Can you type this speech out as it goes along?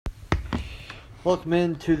Welcome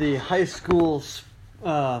into the high school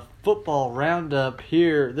football roundup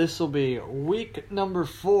here. This will be week number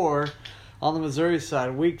 4 on the Missouri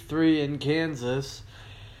side, week 3 in Kansas.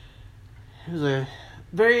 It was a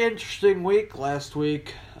very interesting week last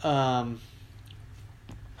week around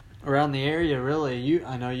the area, really.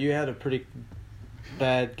 I know you had a pretty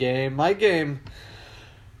bad game. My game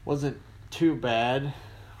wasn't too bad.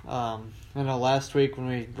 I know last week when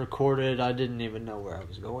we recorded, I didn't even know where I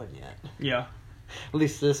was going yet. Yeah. At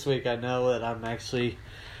least this week I know that I'm actually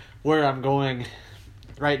where I'm going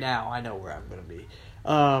right now. I know where I'm going to be.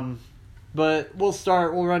 But we'll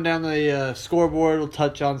run down the scoreboard. We'll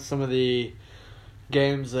touch on some of the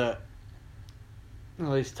games that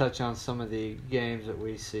we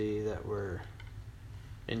see that were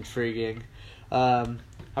intriguing. Right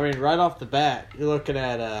off the bat, you're looking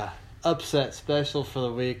at a upset special for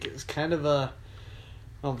the week. It's kind of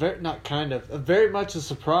very much a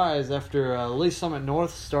surprise after Lee Summit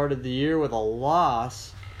North started the year with a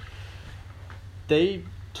loss. They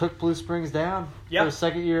took Blue Springs down for the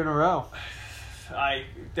second year in a row.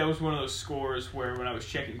 That was one of those scores where when I was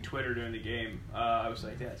checking Twitter during the game, I was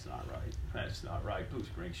like, that's not right. That's not right. Blue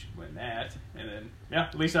Springs should win that. And then,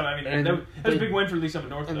 Lee Summit, that was a big win for Lee Summit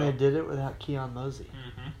North, and though. They did it without Keon Mosey,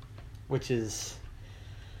 which is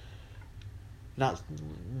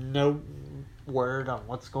no word on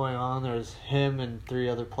what's going on. There's him and 3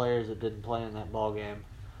 other players that didn't play in that ball game,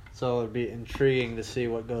 so it would be intriguing to see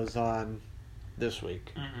what goes on this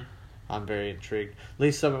week. I'm very intrigued.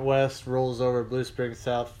 Lee Summit West rolls over Blue Springs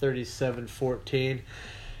South 37-14,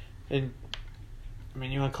 and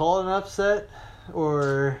you want to call it an upset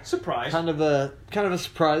or surprise? Kind of a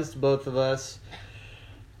surprise to both of us.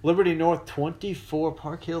 Liberty North 24,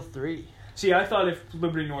 Park Hill 3. See, I thought if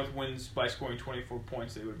Liberty North wins by scoring 24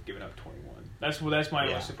 points, they would have given up 21. That's my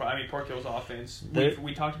only surprise. Park Hill's offense.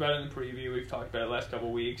 We talked about it in the preview. We've talked about it the last couple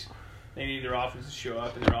of weeks. They needed their offense to show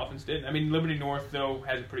up, and their offense didn't. Liberty North, though,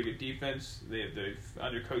 has a pretty good defense. They've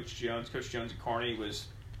under Coach Jones and Carney was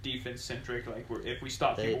defense-centric. If we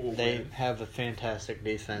stop people, we'll win. They have a fantastic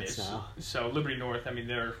defense now. So Liberty North,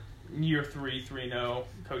 they're year 3-0.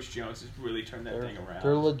 Coach Jones has really turned that thing around.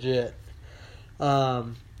 They're legit.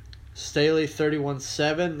 Staley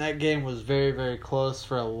 31-7. That game was very, very close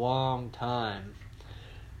for a long time.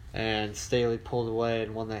 And Staley pulled away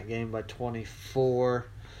and won that game by 24.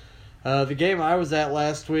 The game I was at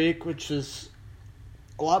last week, which is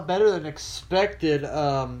a lot better than expected,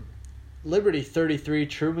 Liberty 33,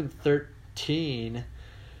 Truman 13.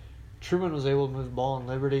 Truman was able to move the ball in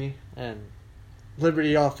Liberty, and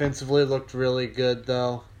Liberty offensively looked really good,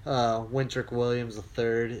 though. Wintrick Williams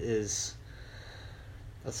III is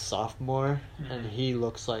a sophomore, and he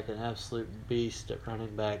looks like an absolute beast at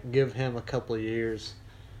running back. Give him a couple of years,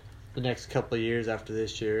 the next couple of years after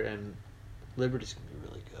this year, and Liberty's going to be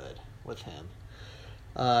really good with him.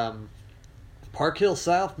 Park Hill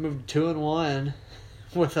South moved 2-1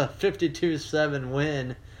 with a 52-7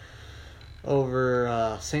 win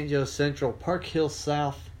over St. Joe Central. Park Hill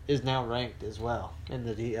South is now ranked as well in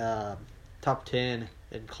the top 10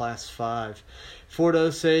 in Class 5. Fort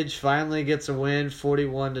Osage finally gets a win,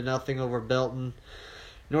 41-0 over Belton.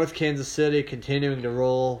 North Kansas City continuing to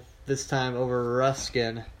roll, this time over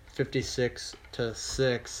Ruskin,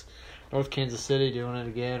 56-6. North Kansas City doing it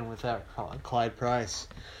again without Clyde Price.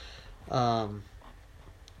 Oak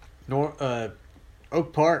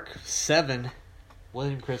Park 7,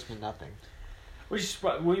 William Chrisman 0.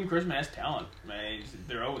 William Chrisman has talent.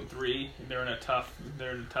 They're 0-3. They're in a tough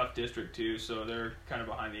district too, so they're kind of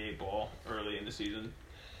behind the 8 ball early in the season.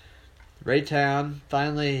 Raytown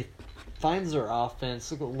finally finds their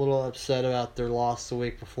offense. Look a little upset about their loss the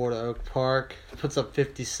week before to Oak Park. Puts up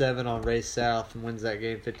 57 on Ray South and wins that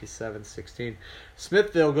game 57-16.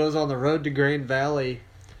 Smithville goes on the road to Grand Valley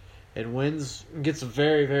and gets a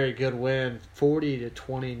very, very good win,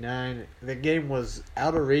 40-29. The game was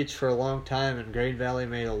out of reach for a long time, and Grand Valley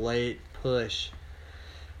made a late push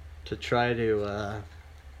to try to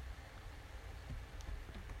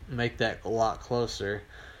make that a lot closer.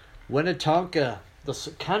 Winnetonka,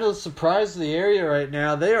 the kind of surprise of the area right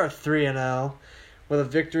now, they are 3-0 with a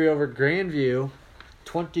victory over Grandview,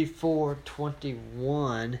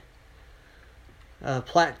 24-21.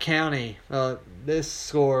 Platte County, this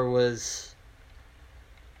score was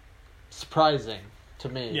surprising to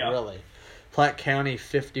me, really. Platte County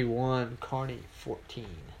 51, Kearney 14.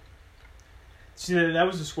 See, that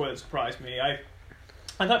was the score that surprised me. I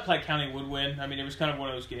thought Platte County would win. It was kind of one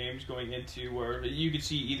of those games going into where you could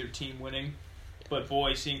see either team winning. But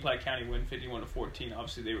boy, seeing Platte County win 51-14,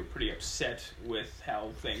 obviously they were pretty upset with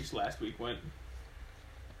how things last week went.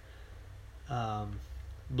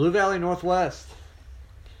 Blue Valley Northwest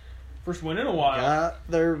First win in a while. got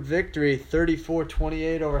their victory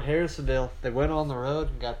 34-28 over Harrisonville. They went on the road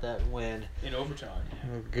and got that win. In overtime.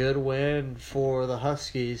 A good win for the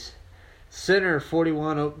Huskies. Center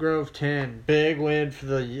 41, Oak Grove 10. Big win for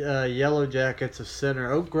the Yellow Jackets of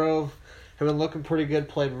Center. Oak Grove have been looking pretty good.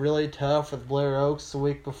 Played really tough with Blair Oaks the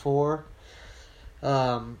week before.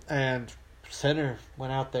 And Center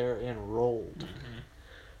went out there and rolled.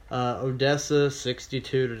 Odessa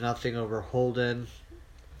 62-0 over Holden.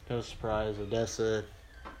 No surprise, Odessa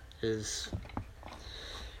is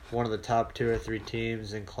one of the top 2 or 3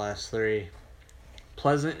 teams in Class 3.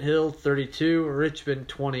 Pleasant Hill 32, Richmond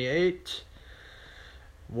 28,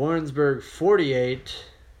 Warrensburg 48,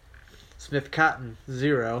 Smith Cotton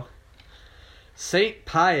 0, St.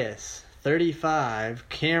 Pius 35,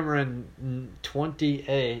 Cameron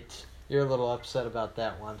 28. You're a little upset about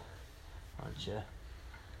that one, aren't you?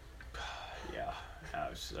 Yeah, I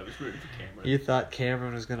was rooting for Cameron. You thought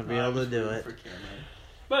Cameron was going to be able to do it. For Cameron.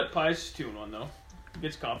 But Pius is 2-1 though.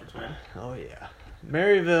 Gets conference win. Oh yeah.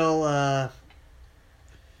 Maryville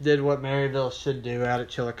did what Maryville should do out at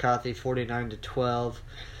Chillicothe, 49-12.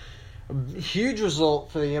 A huge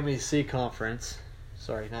result for the MEC conference.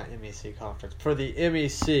 Sorry, not MEC conference. For the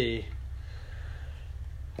MEC,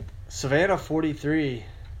 Savannah 43,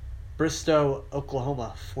 Bristow,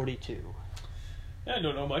 Oklahoma 42. Yeah, I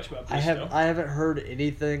don't know much about Bristow. I haven't heard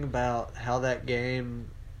anything about how that game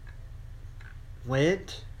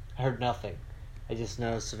went. I heard nothing. I just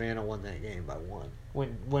know Savannah won that game by 1.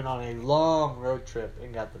 Went on a long road trip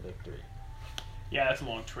and got the victory. Yeah, that's a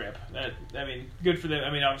long trip. Good for them.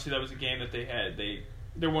 Obviously that was a game that they had.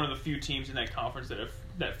 They're one of the few teams in that conference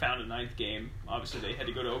that found a 9th game. Obviously they had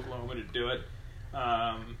to go to Oklahoma to do it.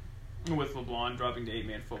 With LeBlanc dropping to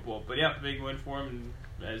 8-man football. But yeah, big win for them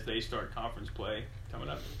as they start conference play coming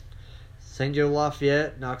up. St. Joe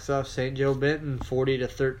Lafayette knocks off St. Joe Benton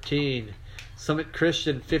 40-13. Summit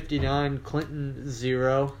Christian 59, Clinton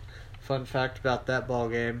 0. Fun fact about that ball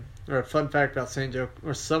game, or a fun fact about St. Joe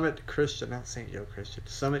or Summit Christian, not St. Joe Christian.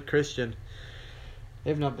 Summit Christian,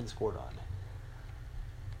 they've not been scored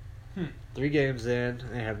on. 3 games in,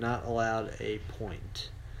 they have not allowed a point.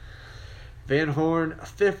 Van Horn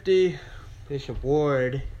 50, Bishop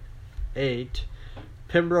Ward 8,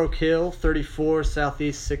 Pembroke Hill 34,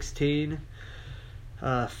 Southeast 16.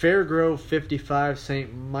 Fairgrove 55,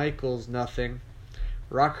 St. Michael's 0.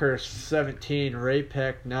 Rockhurst 17,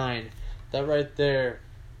 Ray-Pec 9. That right there,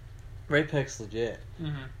 Ray-Pec's legit.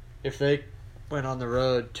 Mm-hmm. If they went on the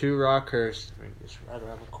road to Rockhurst, just right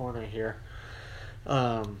around the corner here,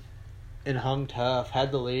 and hung tough,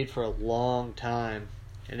 had the lead for a long time,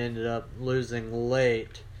 and ended up losing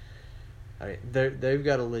late. They've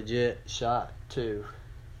got a legit shot to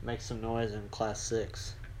make some noise in Class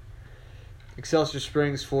 6. Excelsior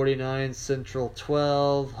Springs 49, Central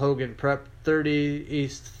 12, Hogan Prep 30,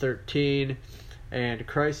 East 13, and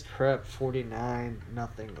Christ Prep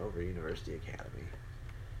 49-0 over University Academy.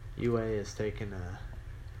 UA has taken a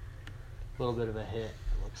little bit of a hit,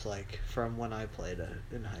 it looks like, from when I played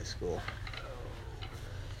in high school.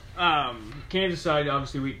 Kansas side,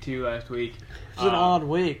 obviously week 2 last week. It was an odd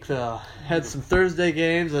week, though. Had some Thursday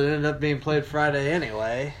games that ended up being played Friday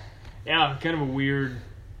anyway. Yeah, kind of a weird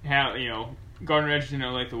how, Gardner Edgerton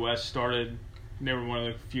and Olathe West started. They were one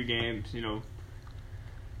of the few games,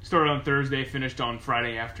 started on Thursday, finished on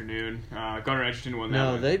Friday afternoon. Gardner Edgerton won that.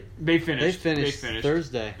 No, one. they finished. They finished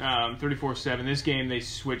Thursday. 34-7. This game they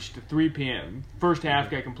switched to 3 p.m. First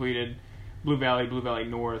half got completed. Blue Valley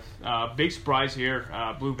North. Big surprise here.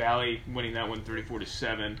 Blue Valley winning that one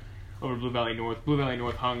 34-7 over Blue Valley North. Blue Valley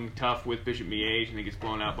North hung tough with Bishop Miege and then gets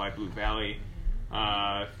blown out by Blue Valley.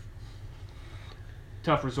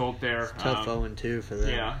 Tough result there. It's tough 0-2 for them.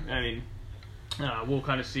 Yeah, we'll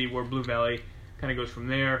kind of see where Blue Valley kind of goes from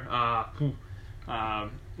there.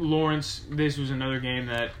 Lawrence, this was another game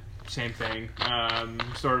that, same thing,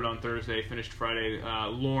 started on Thursday, finished Friday.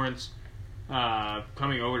 Lawrence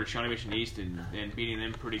coming over to Shawnee Mission East and beating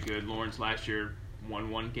them pretty good. Lawrence last year won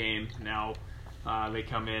 1 game. Now they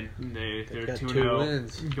come in, they're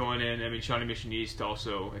 2-0 going in. Shawnee Mission East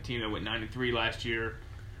also a team that went 9-3 last year.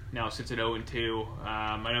 Now sits at 0-2.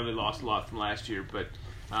 I know they lost a lot from last year, but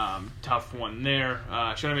tough one there.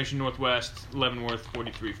 Shawnee Mission Northwest, Leavenworth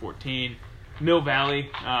 43-14. Mill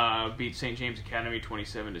Valley beat St. James Academy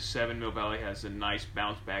 27-7. Mill Valley has a nice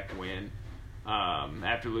bounce back win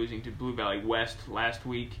after losing to Blue Valley West last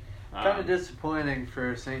week. Kind of disappointing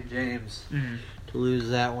for St. James to lose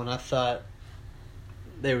that one. I thought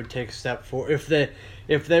they would take a step forward. If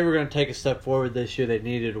they were going to take a step forward this year, they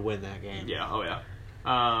needed to win that game. Yeah, oh yeah.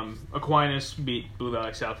 Aquinas beat Blue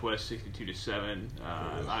Valley Southwest 62-7.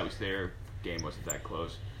 I was there. Game wasn't that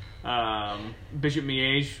close. Bishop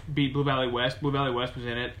Miege beat Blue Valley West. Blue Valley West was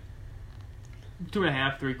in it.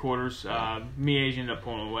 2.5, 3/4. Miege ended up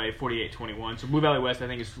pulling away 48-21. So Blue Valley West, I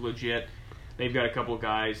think, is legit. They've got a couple of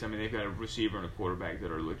guys. I mean, they've got a receiver and a quarterback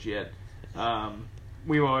that are legit.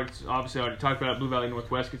 We've obviously already talked about Blue Valley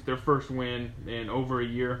Northwest. It's their first win in over a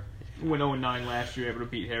year. Went 0-9 last year, able to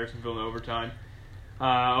beat Harrisonville in overtime.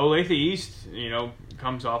 Olathe East,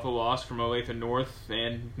 comes off a loss from Olathe North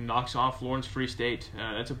and knocks off Lawrence Free State.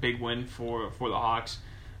 That's a big win for the Hawks,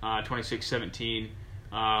 26-17.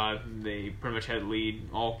 They pretty much had lead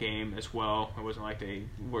all game as well. It wasn't like they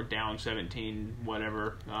were down 17,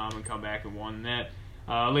 whatever, and come back and won that.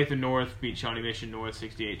 Olathe North beat Shawnee Mission North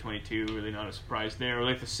 68-22. Really not a surprise there.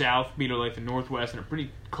 Olathe South beat Olathe Northwest in a pretty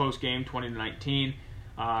close game, 20-19.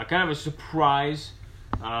 Kind of a surprise.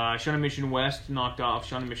 Shawnee Mission West knocked off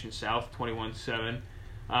Shawnee Mission South 21-7.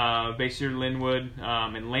 Baycere Linwood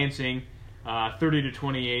and Lansing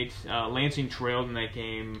 30-28. Lansing trailed in that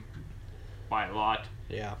game by a lot.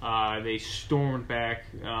 Yeah. They stormed back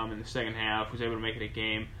in the second half, was able to make it a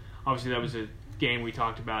game. Obviously, that was a game we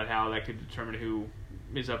talked about how that could determine who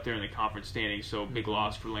is up there in the conference standings. So big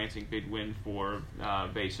loss for Lansing, big win for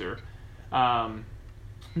Baycere.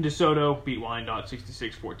 DeSoto beat Wyandotte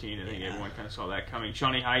 66-14. I think everyone kind of saw that coming.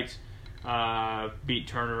 Shawnee Heights beat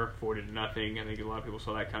Turner 40-0. I think a lot of people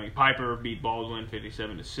saw that coming. Piper beat Baldwin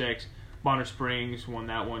 57-6. Bonner Springs won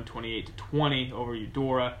that one 28-20 over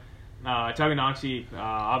Eudora. Tonganoxie,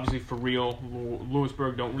 obviously for real.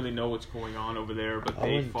 Lewisburg don't really know what's going on over there, but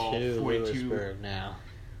they fall 42 now.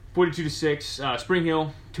 42-6. Spring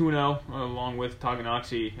Hill 2-0 along with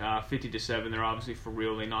Tonganoxie 50-7. They're obviously for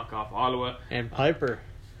real. They knock off Ottawa. And Piper's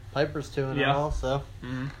 2-0 also.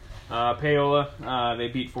 Mm-hmm. Paola, they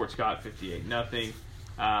beat Fort Scott 58-0.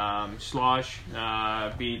 Slosh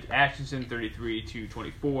beat Atchison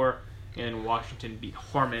 33-24, and Washington beat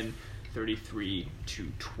Harmon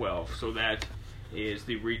 33-12. So that is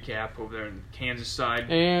the recap over there on the Kansas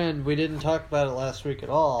side. And we didn't talk about it last week at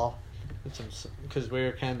all, because we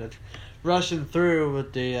were kind of rushing through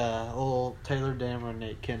with the old Taylor Dameron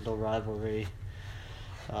Nate Kendall rivalry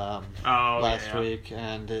last week,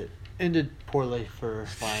 and it ended poorly for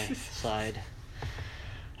my side.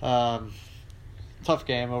 Tough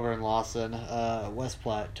game over in Lawson. West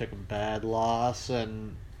Platte took a bad loss,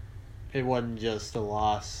 and it wasn't just a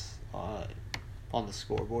loss on the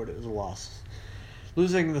scoreboard. It was a loss.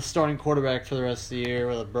 Losing the starting quarterback for the rest of the year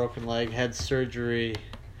with a broken leg, had surgery.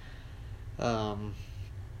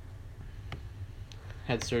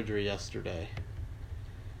 Had surgery yesterday,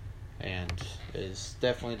 and is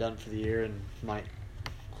definitely done for the year, and might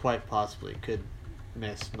quite possibly could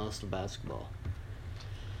miss most of basketball.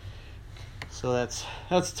 So that's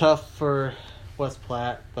tough for West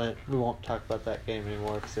Platte, but we won't talk about that game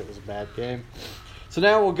anymore because it was a bad game. So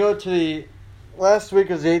now we'll go to the last week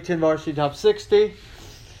was the 18 varsity top 60.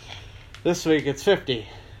 This week it's 50,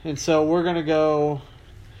 and so we're gonna go.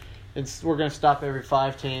 We're gonna stop every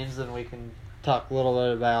 5 teams, and we can talk a little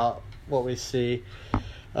bit about what we see.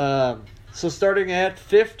 So starting at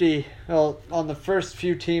 50, on the first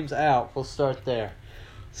few teams out, we'll start there.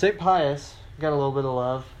 St. Pius got a little bit of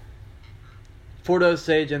love. Fort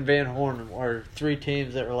Osage and Van Horn are 3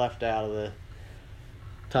 teams that were left out of the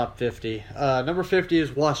top 50. Number 50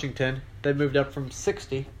 is Washington. They moved up from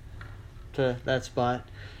 60 to that spot.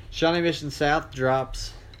 Shawnee Mission South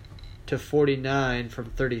drops to 49 from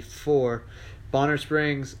 34. Bonner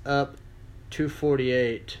Springs up to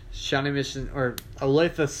 48. Shawnee Mission, or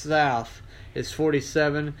Olathe South is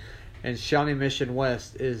 47, and Shawnee Mission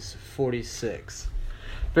West is 46.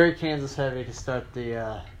 Very Kansas heavy to start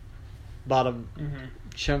the bottom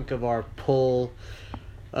chunk of our poll.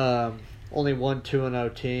 Only one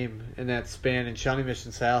 2-0 team in that span. In Shawnee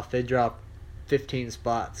Mission South, they dropped 15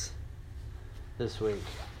 spots this week.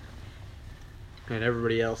 And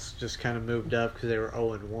everybody else just kind of moved up because they were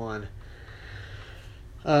 0-1.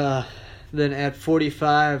 Then at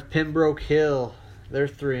 45, Pembroke Hill, they're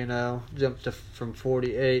 3-0, jumped from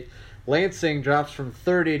 48. Lansing drops from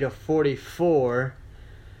 30 to 44.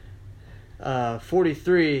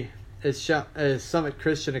 43 is Summit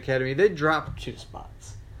Christian Academy. They dropped 2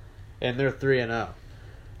 spots, and they're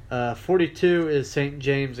 3-0. 42 is St.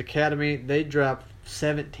 James Academy. They dropped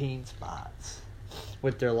 17 spots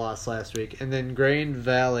with their loss last week. And then Grain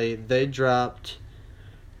Valley, they dropped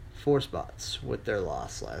 4 spots with their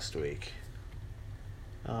loss last week.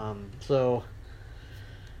 So,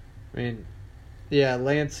 I mean, yeah,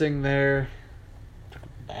 Lansing there took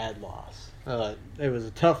a bad loss. It was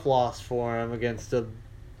a tough loss for them against a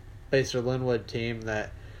Basehor-Linwood team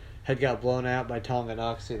that had got blown out by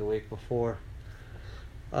Tonganoxie the week before.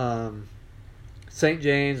 St.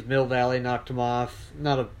 James, Mill Valley knocked them off.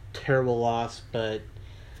 Not a terrible loss, but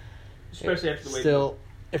especially after the way still,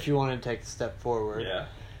 if you wanted to take a step forward, yeah,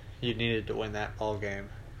 you needed to win that ball game.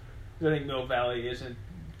 I think Mill Valley isn't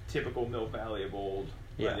typical Mill Valley of old.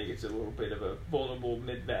 Yeah. I think it's a little bit of a vulnerable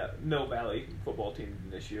Mill Valley football team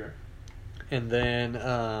this year. And then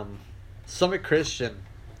Summit Christian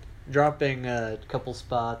dropping a couple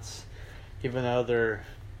spots, even though they're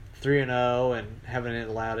 3-0 and haven't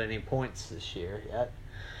allowed any points this year yet.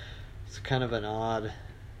 It's kind of an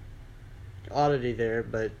oddity there,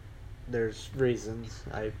 but there's reasons,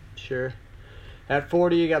 I'm sure. At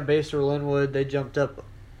 40, you got Basehor-Linwood. They jumped up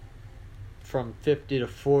from 50 to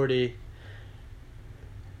 40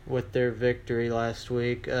 with their victory last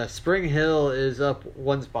week. Spring Hill is up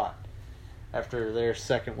one spot after their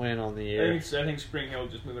second win on the year. I think Spring Hill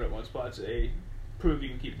just moving up one spot's a prove you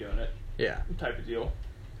can keep doing it. Yeah. Type of deal.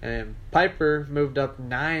 And Piper moved up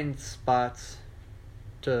 9 spots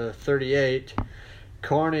to 38.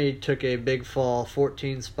 Kearney took a big fall,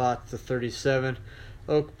 14 spots to 37.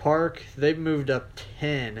 Oak Park, they moved up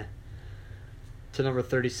 10 to number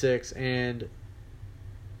 36. And,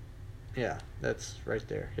 yeah, that's right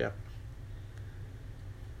there. Yep.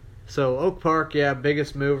 So Oak Park, yeah,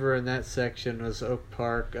 biggest mover in that section was Oak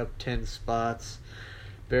Park, up 10 spots.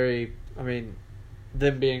 Them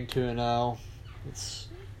being 2-0, it's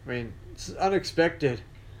unexpected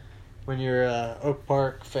when you're a Oak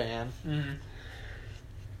Park fan. Mm-hmm.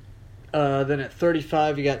 Then at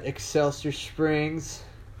 35, you got Excelsior Springs.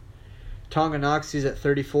 Tonganoxie's at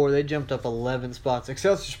 34. They jumped up 11 spots.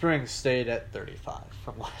 Excelsior Springs stayed at 35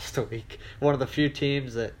 from last week. One of the few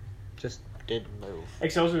teams that just didn't move.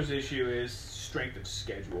 Excelsior's issue is strength of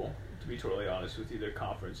schedule, to be totally honest with you. Their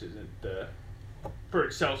conference isn't for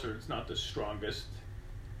Excelsior, it's not the strongest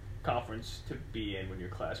conference to be in when you're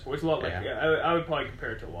Class 4. It's a lot like, I would probably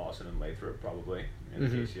compare it to Lawson and Lathrop probably in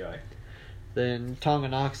the KCI. Then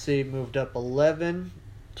Tonganoxie moved up 11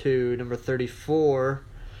 to number 34.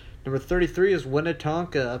 Number 33 is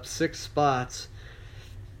Winnetonka, up 6 spots.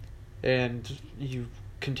 And you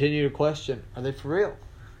continue to question, are they for real?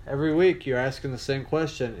 Every week you're asking the same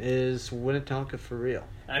question, is Winnetonka for real?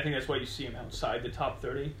 And I think that's why you see them outside the top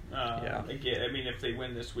 30. Again, if they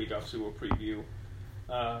win this week, obviously we'll preview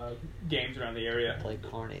games around the area. Play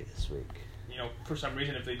Kearney this week. For some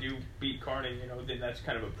reason, if they do beat Kearney, then that's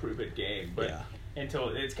kind of a prove-it game. But until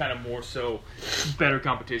it's kind of more so better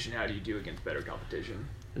competition, how do you do against better competition?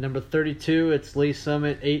 Number 32, it's Lee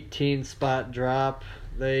Summit, 18-spot drop.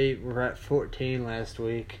 They were at 14 last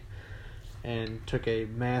week and took a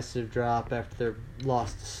massive drop after their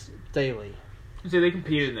loss to Staley. So they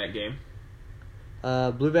competed in that game.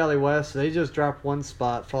 Blue Valley West, they just dropped 1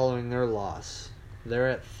 spot following their loss. They're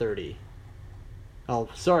at 30. Oh,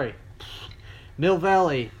 sorry. Mill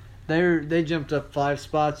Valley, they jumped up 5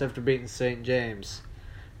 spots after beating St. James.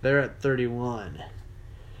 They're at 31.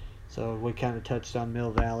 So we kind of touched on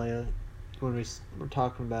Mill Valley when we were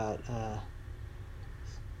talking about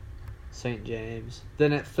St. James.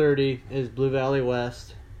 Then at 30 is Blue Valley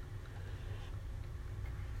West.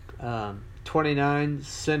 29,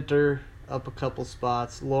 Center, up a couple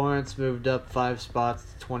spots. Lawrence moved up 5 spots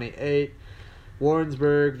to 28.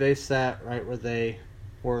 Warrensburg, they sat right where they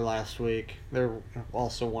were last week. They're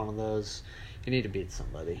also one of those, you need to beat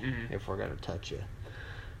somebody if we're going to touch you.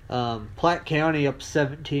 Platte County up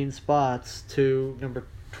 17 spots to number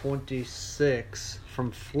 26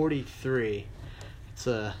 from 43. It's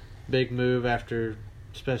a big move after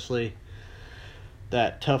especially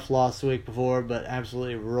that tough loss the week before, but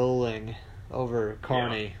absolutely rolling over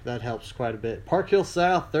Kearney. Yeah. That helps quite a bit. Park Hill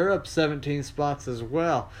South, they're up 17 spots as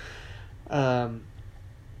well.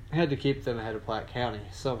 Had to keep them ahead of Platte County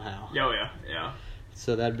somehow. Oh, yeah.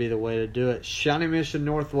 So that'd be the way to do it. Shawnee Mission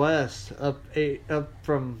Northwest up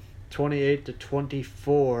from 28 to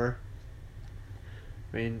 24.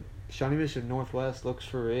 Shawnee Mission Northwest looks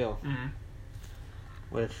for real. Mm-hmm.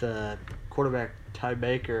 With quarterback Ty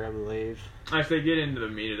Baker, I believe. As they get into the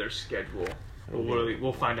meat of their schedule,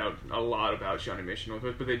 we'll find out a lot about Shawnee Mission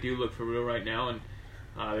Northwest, but they do look for real right now, and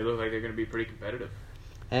they look like they're going to be pretty competitive.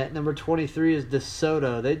 At number 23 is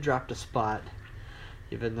DeSoto. They dropped a spot,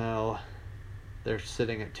 even though they're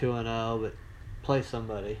sitting at 2-0, but play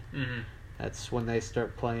somebody. Mm-hmm. That's when they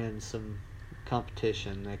start playing some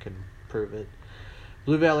competition. They can prove it.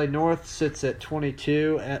 Blue Valley North sits at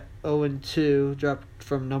 22 at 0-2, dropped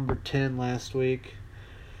from number 10 last week.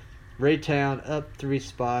 Raytown up 3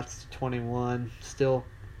 spots to 21. Still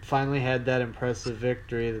finally had that impressive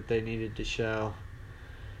victory that they needed to show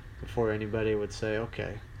before anybody would say,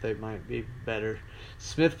 okay, they might be better.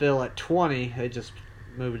 Smithville at 20, they just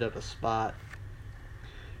moved up a spot.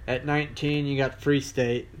 At 19, you got Free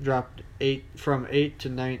State, dropped from 8 to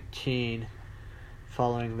 19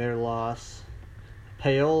 following their loss.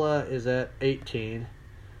 Paola is at 18.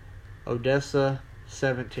 Odessa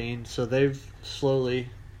 17. So they've slowly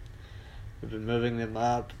been moving them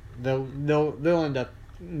up. They'll end up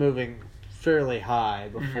moving fairly high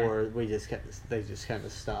before they just kind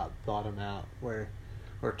of stop, bottom out or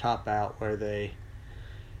top out where they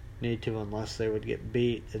need to, unless they would get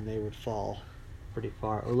beat and they would fall pretty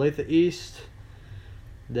far. Olathe East,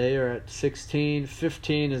 they are at 16.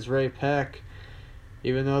 15 is Ray Peck.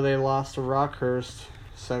 Even though they lost to Rockhurst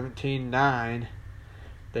 17-9,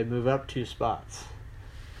 they move up 2 spots.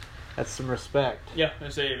 That's some respect. Yeah, I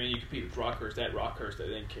say, you compete with Rockhurst. At Rockhurst, I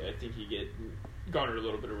think you get garnered a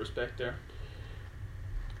little bit of respect there.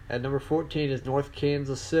 At number 14 is North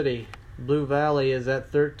Kansas City. Blue Valley is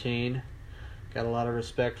at 13. Got a lot of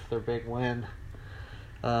respect for their big win.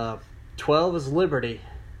 12 is Liberty.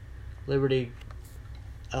 Liberty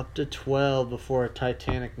up to 12 before a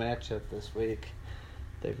Titanic matchup this week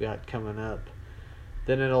they've got coming up.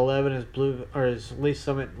 Then at 11 is Lee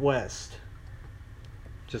Summit West.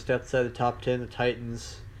 Just outside the top 10, the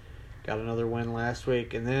Titans got another win last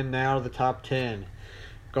week. And then now to the top 10.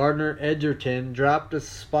 Gardner Edgerton dropped a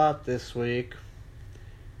spot this week,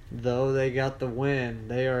 though they got the win.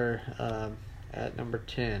 They are at number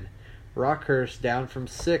 10. Rockhurst down from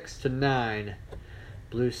 6 to 9.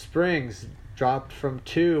 Blue Springs dropped from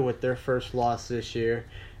 2 with their first loss this year.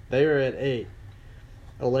 They are at 8.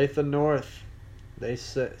 Olathe North, they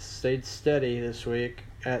stayed steady this week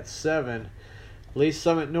at 7. Lee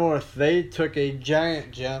Summit North, they took a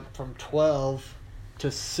giant jump from 12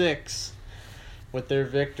 to 6 with their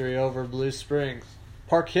victory over Blue Springs.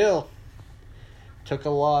 Park Hill took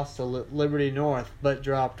a loss to Liberty North, but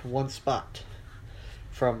dropped 1 spot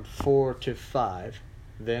from 4 to 5.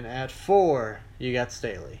 Then at 4, you got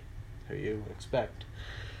Staley, who you expect.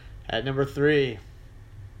 At number 3,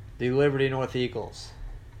 the Liberty North Eagles.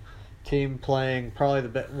 Team playing probably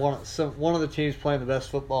one of the teams playing the best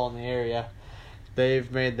football in the area.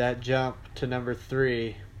 They've made that jump to number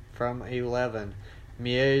 3 from 11.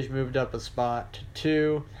 Miege moved up a spot to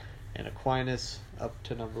 2, and Aquinas up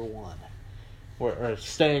to number 1. Or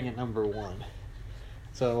staying at number 1.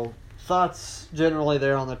 So, thoughts generally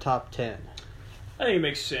there on the top 10? I think it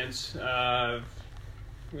makes sense. Gardner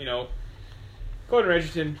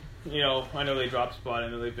Edgerton, I know they dropped a spot. I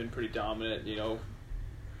know they've been pretty dominant.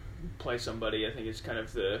 Play somebody. I think it's kind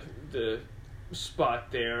of the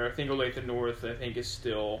spot there. I think Olathe North, is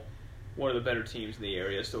still one of the better teams in the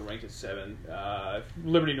area, still ranked at 7.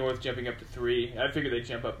 Liberty North jumping up to 3. I figured they'd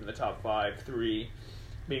jump up in the top 5. 3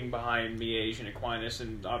 being behind Miege and Aquinas,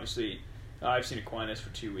 and obviously I've seen Aquinas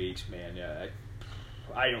for 2 weeks. Man, yeah,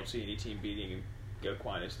 I don't see any team beating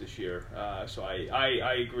Aquinas this year. So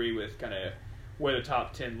I agree with kind of where the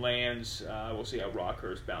top 10 lands. We'll see how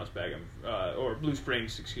Rockhurst bounce back, or Blue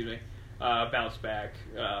Springs, bounce back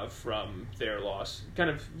from their loss. Kind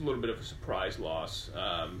of a little bit of a surprise loss.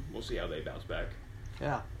 We'll see how they bounce back.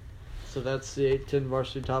 Yeah. So that's the 8-10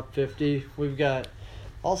 varsity top 50. They've got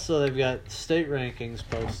state rankings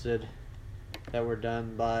posted that were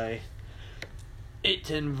done by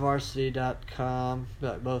 810varsity.com.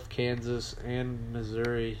 Got both Kansas and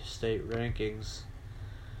Missouri state rankings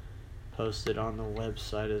posted on the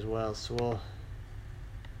website as well. So we'll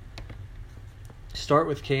start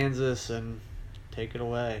with Kansas and take it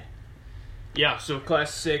away. Yeah, so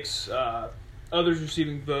Class 6, others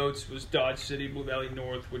receiving votes was Dodge City, Blue Valley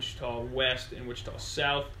North, Wichita West, and Wichita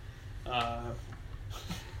South.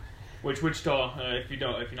 Which Wichita, if you're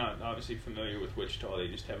not obviously familiar with Wichita, they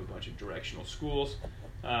just have a bunch of directional schools.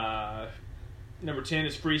 Number 10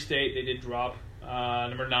 is Free State. They did drop.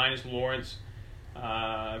 Number 9 is Lawrence.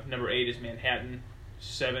 Number 8 is Manhattan.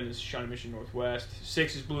 7 is Shawnee Mission Northwest.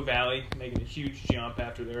 6 is Blue Valley, making a huge jump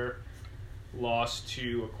after their loss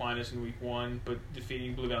to Aquinas in Week 1, but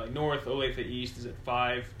defeating Blue Valley North. Olathe East is at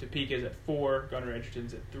 5. Topeka is at 4. Gardner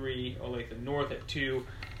Edgerton's at 3. Olathe North at 2.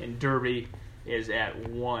 And Derby is at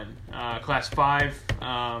 1. Class 5,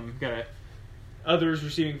 got others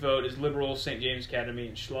receiving vote is Liberal, St. James Academy,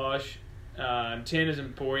 and Schloss. 10 is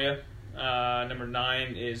Emporia. Number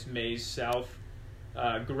 9 is Mays South.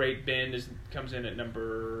 Great Bend comes in at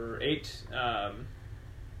number 8. I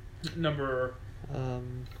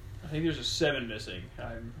think there's a 7 missing.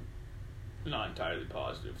 I'm not entirely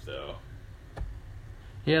positive though.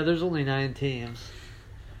 Yeah, there's only 9 teams.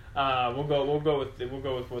 We'll go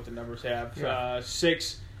with what the numbers have. Yeah.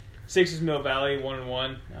 6 is Mill Valley,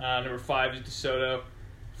 1-1. Number 5 is DeSoto.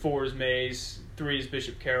 4 is Mays. 3 is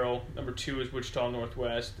Bishop Carroll. Number 2 is Wichita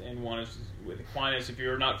Northwest. And 1 is with Aquinas. If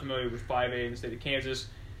you're not familiar with 5A in the state of Kansas,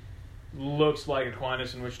 looks like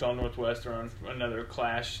Aquinas and Wichita Northwest are on another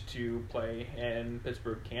clash to play in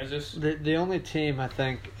Pittsburgh, Kansas. The only team I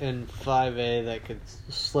think in 5A that could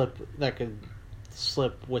slip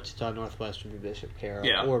Wichita Northwest would be Bishop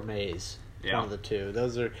Carroll or Mays. Yeah. One of the two.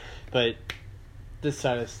 Those are, but this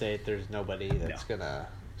side of the state, there's nobody that's gonna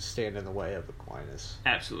stand in the way of Aquinas.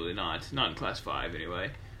 Absolutely not. Not in Class 5 anyway.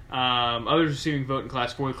 Others receiving vote in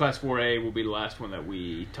Class 4. Class 4A will be the last one that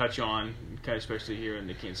we touch on, kind of especially here in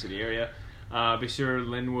the Kansas City area. Be sure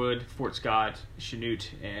Linwood, Fort Scott, Chanute,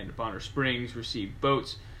 and Bonner Springs received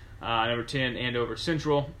votes. Number 10, Andover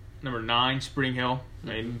Central. Number 9, Spring Hill.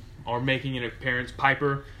 They are making an appearance.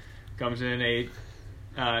 Piper comes in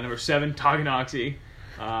at number 7, Tonganoxie.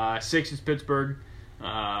 6 is Pittsburgh.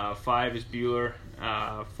 5 is Buhler.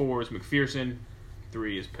 4 is McPherson.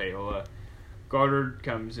 3 is Paola. Goddard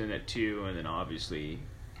comes in at 2, and then obviously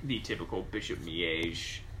the typical Bishop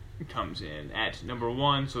Miege comes in at number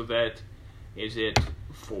 1. So that is it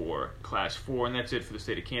for Class 4, and that's it for the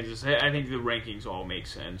state of Kansas. I think the rankings all make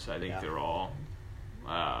sense. I think they're all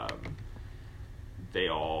they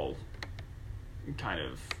all kind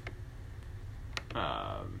of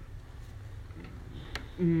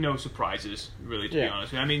no surprises, really, to be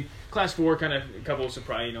honest. I mean, Class 4, kind of a couple of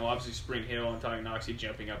surprises. Obviously Spring Hill and Tonganoxie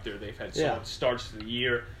jumping up there. They've had solid starts to the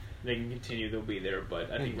year. They can continue. They'll be there.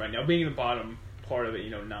 But I think right now, being in the bottom part of it,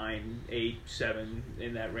 9, 8, 7,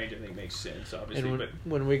 in that range, I think makes sense, obviously. And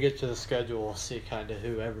when we get to the schedule, we'll see kind of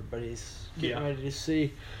who everybody's getting ready to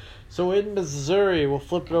see. So in Missouri, we'll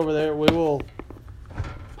flip it over there. We will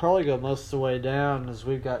probably go most of the way down, as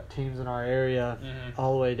we've got teams in our area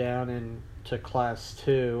all the way down into Class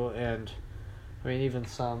 2, and I mean even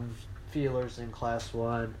some feelers in Class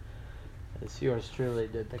 1, as yours truly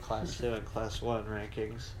did the Class 2 and Class 1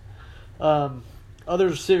 rankings.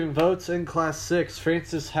 Others receiving votes in Class 6,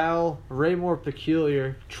 Francis Howell, Raymore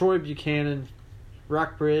Peculiar, Troy Buchanan,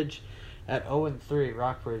 Rockbridge at 0-3.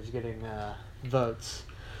 Rockbridge getting votes.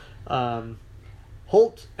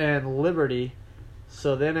 Holt and Liberty.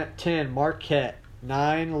 So then at 10, Marquette.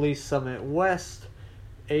 9, Lee Summit West.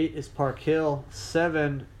 8 is Park Hill.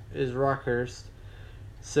 7 is Rockhurst.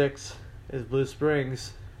 6 is Blue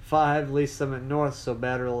Springs. 5, Lee Summit North. So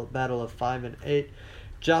battle of 5 and 8.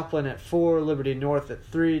 Joplin at 4, Liberty North at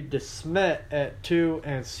 3, DeSmet at 2,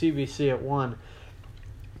 and CBC at 1.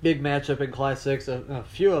 Big matchup in Class 6, a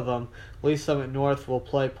few of them. Lee Summit North will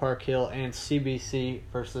play Park Hill and CBC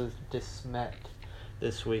versus DeSmet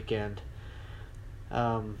this weekend.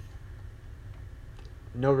 No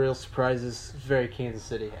real surprises. It's very Kansas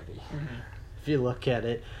City heavy. If you look at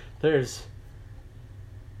it, there's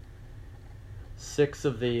 6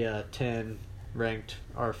 of the 10 ranked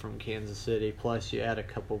are from Kansas City, plus you add a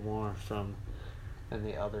couple more from and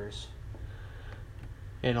the others.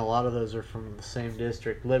 And a lot of those are from the same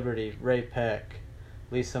district. Liberty, Ray Peck,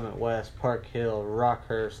 Lee Summit West, Park Hill,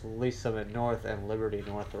 Rockhurst, Lee Summit North, and Liberty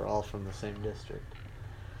North are all from the same district.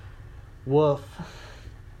 Woof.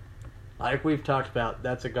 Like we've talked about,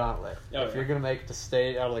 that's a gauntlet. If you're going to make it to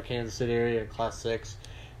state out of the Kansas City area in Class 6,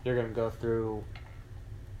 you're going to go through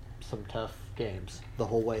some tough games the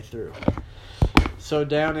whole way through. So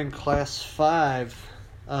down in Class 5,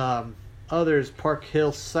 others, Park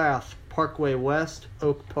Hill South, Parkway West,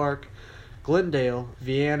 Oak Park, Glendale,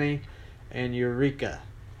 Vianney, and Eureka.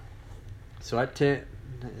 So at 10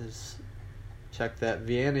 is, check that,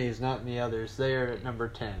 Vianney is not in the others. They are at number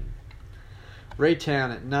 10.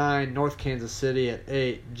 Raytown at 9, North Kansas City at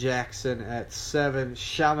 8, Jackson at 7,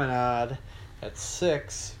 Chaminade at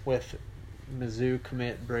 6 with Mizzou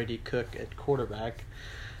commit Brady Cook at quarterback.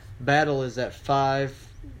 Battle is at 5.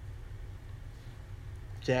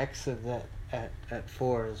 Jackson's at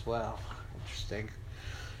 4 as well. Interesting.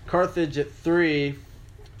 Carthage at 3.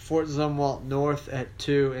 Fort Zumwalt North at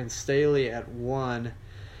 2. And Staley at 1.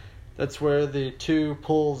 That's where the two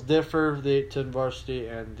polls differ. The 8-10 varsity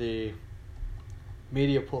and the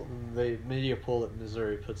media poll that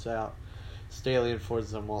Missouri puts out. Staley and Fort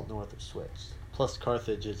Zumwalt North are switched. Plus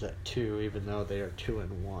Carthage is at 2, even though they are 2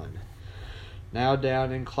 and 1. Now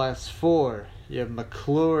down in Class 4, you have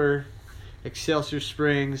McClure, Excelsior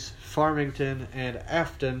Springs, Farmington, and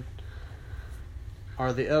Afton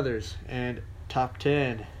are the others. And top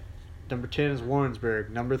 10, number 10 is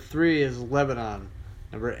Warrensburg. Number 3 is Lebanon.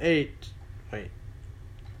 Number 9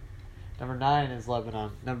 is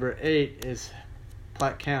Lebanon. Number 8 is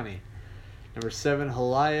Platte County. Number 7,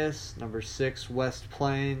 Helias. Number 6, West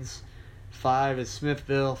Plains. 5 is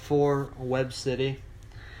Smithville. 4, Webb City.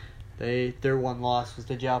 Their one loss was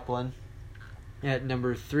to Joplin. At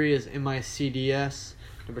number 3 is MICDS.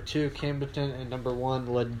 Number 2, Camdenton. And number 1,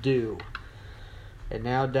 Ladue. And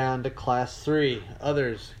now down to Class 3.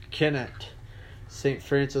 Others, Kennett, St.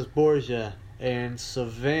 Francis Borgia, and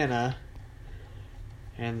Savannah.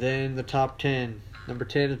 And then the top 10. Number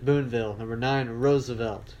 10 is Boonville. Number 9,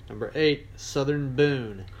 Roosevelt. Number 8, Southern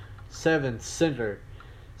Boone. 7, Center.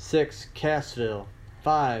 6, Cassville.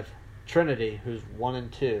 5, Trinity, who's 1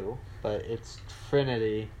 and 2, but it's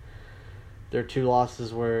Trinity. Their 2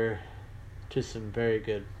 losses were to some very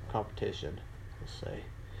good competition, we'll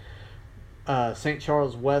say. St.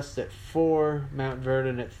 Charles West at 4, Mount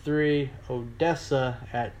Vernon at 3, Odessa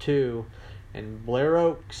at 2, and Blair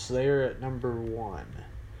Oaks, they're at number 1.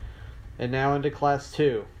 And now into Class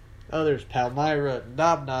 2. Others, Palmyra,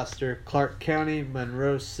 Knob-Noster, Clark County,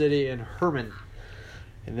 Monroe City, and Herman.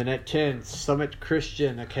 And then at 10, Summit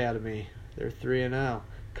Christian Academy. They're 3-0.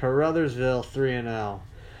 Caruthersville, 3-0.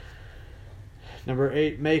 Number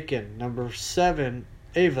 8, Macon. Number 7,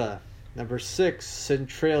 Ava. Number 6,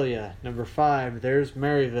 Centralia. Number 5, there's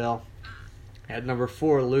Maryville. At number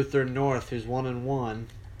 4, Lutheran North, who's 1-1.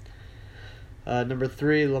 Number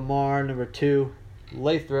 3, Lamar. Number 2,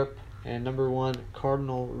 Lathrop. And number 1,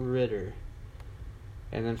 Cardinal Ritter.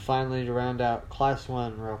 And then finally, to round out Class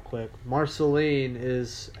 1 real quick, Marceline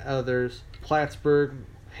is others. Plattsburgh,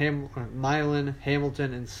 Milan,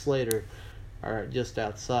 Hamilton, and Slater are just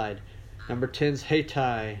outside. Number 10's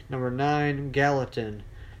Hayti. Number 9, Gallatin.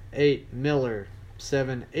 8, Miller.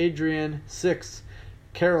 7, Adrian. 6,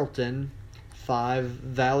 Carrollton. 5,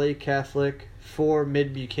 Valley Catholic. 4,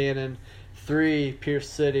 Mid-Buchanan. 3, Pierce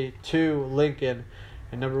City. 2, Lincoln.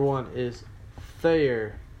 And number 1 is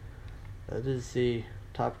Thayer. That is the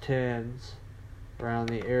top 10s around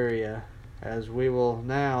the area. As we will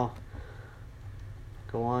now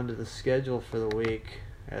go on to the schedule for the week,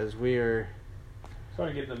 as we are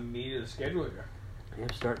starting to get the meat of the schedule here. I'm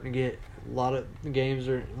starting to get a lot of games,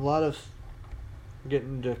 are a lot of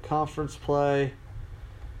getting to conference play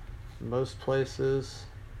in most places.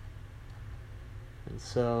 And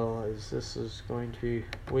so, as this is going to be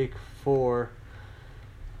week 4,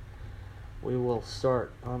 we will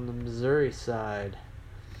start on the Missouri side.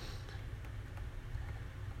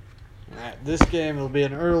 This game will be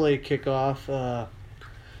an early kickoff.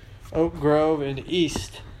 Oak Grove and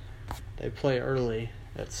East, they play early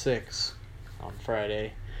at 6 on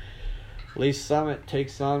Friday. Lee Summit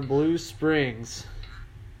takes on Blue Springs.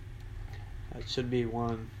 That should be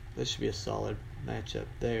one. This should be a solid matchup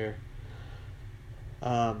there.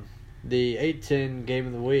 The 8-10 game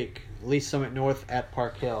of the week, Lee Summit North at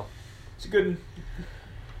Park Hill. It's a good one.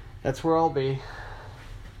 That's where I'll be.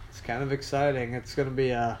 It's kind of exciting. It's going to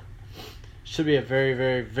be should be a very,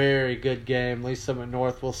 very, very good game. Lee Summit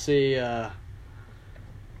North, we'll see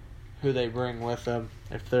who they bring with them,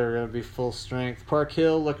 if they're going to be full strength. Park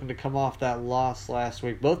Hill looking to come off that loss last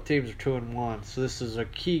week. Both teams are 2-1, so this is a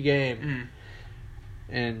key game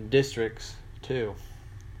in districts too,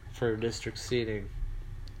 for district seeding.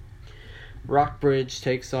 Rockbridge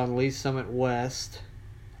takes on Lee Summit West.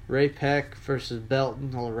 Ray Peck versus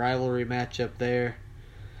Belton, a rivalry matchup there.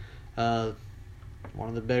 One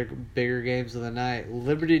of the bigger games of the night.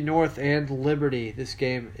 Liberty North and Liberty. This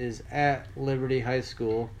game is at Liberty High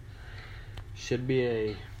School. Should be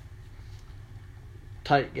a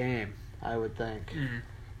tight game, I would think.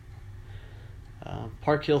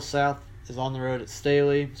 Park Hill South is on the road at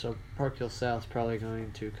Staley, so Park Hill South is probably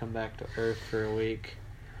going to come back to earth for a week.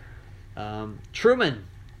 Truman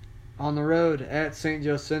on the road at St.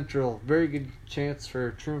 Joe Central. Very good chance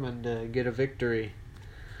for Truman to get a victory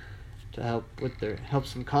to help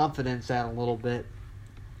some confidence out a little bit.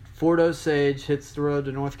 Fort Osage hits the road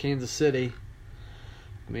to North Kansas City.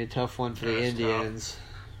 Gonna be a tough one for the Indians.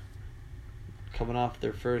 Coming off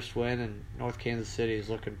their first win, and North Kansas City is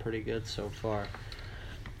looking pretty good so far.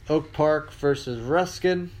 Oak Park versus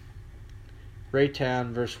Ruskin.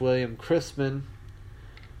 Raytown versus William Chrisman.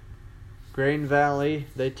 Grain Valley,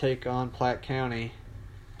 they take on Platte County.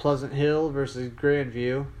 Pleasant Hill versus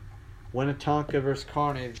Grandview. Winnetonka versus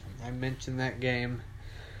Kearney. I mentioned that game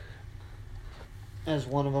as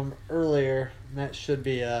one of them earlier. That should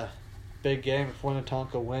be a big game. If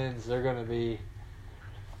Winnetonka wins, people are going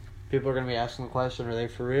to be asking the question, are they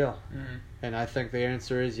for real? And I think the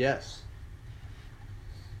answer is yes.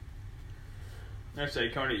 I'd say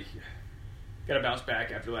Kearney got to bounce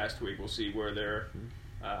back after last week. We'll see where their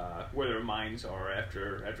minds are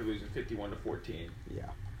after losing 51-14. Yeah.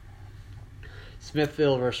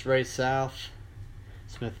 Smithville versus Ray South.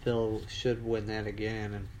 Smithville should win that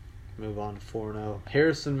again and move on to 4-0.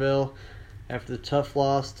 Harrisonville, after the tough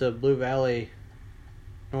loss to Blue Valley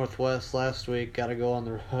Northwest last week, got to go on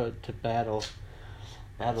the road to battle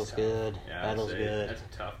Battle's good. Yeah, Battle's good. That's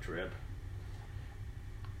a tough trip.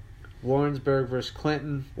 Warrensburg versus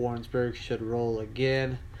Clinton. Warrensburg should roll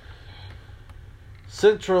again.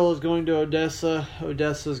 Central is going to Odessa.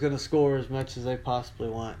 Odessa is going to score as much as they possibly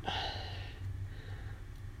want.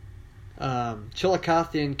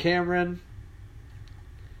 Chillicothe and Cameron.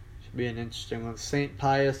 Should be an interesting one. St.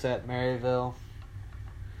 Pius at Maryville.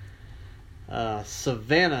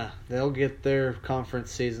 Savannah, they'll get their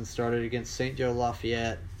conference season started against St. Joe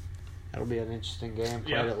Lafayette. That'll be an interesting game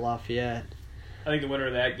played at Lafayette. I think the winner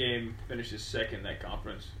of that game finishes second in that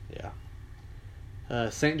conference. Yeah.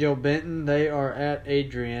 St. Joe Benton, they are at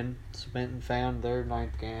Adrian. So Benton found their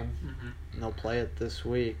 9th game. Mm-hmm. And they'll play it this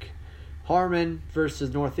week. Harmon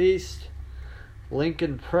versus Northeast.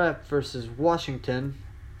 Lincoln Prep versus Washington.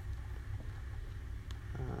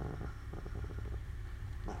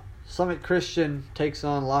 Summit Christian takes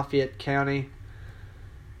on Lafayette County.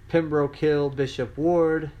 Pembroke Hill, Bishop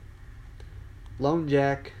Ward. Lone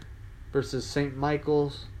Jack versus St.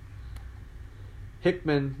 Michael's.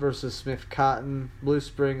 Hickman versus Smith Cotton. Blue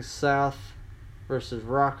Springs South versus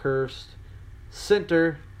Rockhurst.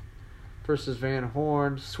 Center versus Van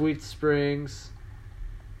Horn. Sweet Springs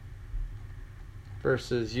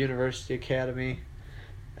versus University Academy.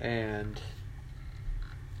 And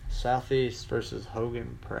Southeast versus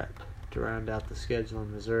Hogan Prep to round out the schedule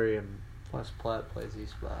in Missouri, and West Platte plays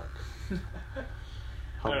East Buck.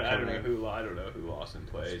 I don't know who Lawson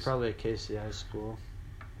plays. It's probably a Casey High School.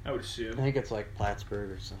 I would assume. I think it's like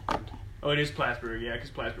Plattsburgh or something. Oh, it is Plattsburgh, yeah, because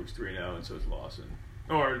Plattsburgh's 3-0, and so is Lawson.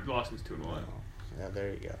 Or Lawson's 2-1. Oh, yeah,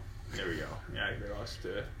 there you go. There we go. Yeah, they lost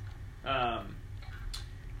to.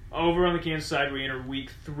 Over on the Kansas side, we enter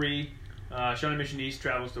week 3. Shawnee Mission East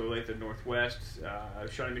travels to Olathe Northwest.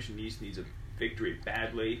 Shawnee Mission East needs a victory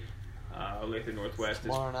badly. Olathe Northwest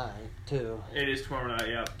tomorrow night too. It is tomorrow night.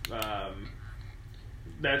 Yeah.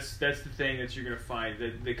 That's the thing that you're gonna find.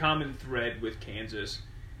 The common thread with Kansas.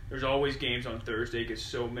 There's always games on Thursday because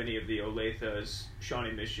so many of the Olathes,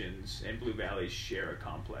 Shawnee Missions, and Blue Valleys share a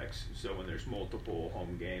complex. So when there's multiple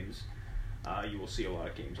home games, you will see a lot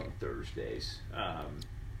of games on Thursdays.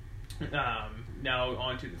 Now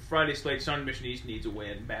on to the Friday slate. Shawnee Mission East needs a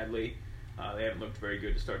win badly. They haven't looked very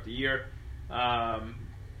good to start the year.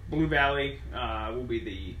 Blue Valley will be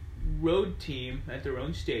the road team at their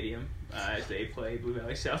own stadium as they play Blue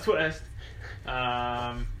Valley Southwest.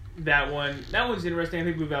 That one's interesting. I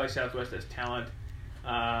think Blue Valley Southwest has talent.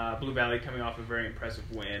 Blue Valley coming off a very impressive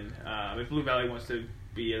win. If Blue Valley wants to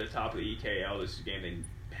be at the top of the EKL, this is a game they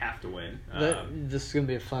have to win. This is going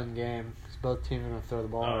to be a fun game because both teams are going to throw the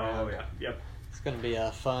ball around. Oh, yeah. Yep. It's going to be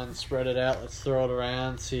fun. Spread it out. Let's throw it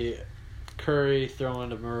around. See Curry throwing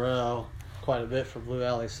to Moreau quite a bit for Blue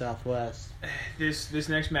Valley Southwest. This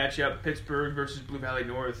next matchup, Pittsburgh versus Blue Valley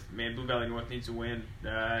North. Man, Blue Valley North needs a win.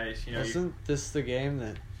 Isn't this the game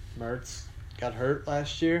that Mertz got hurt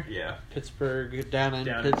last year? Yeah. Pittsburgh, down in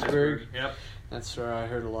Pittsburgh. Yep. That's where I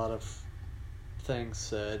heard a lot of things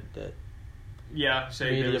said that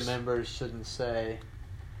media members shouldn't say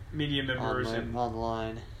media members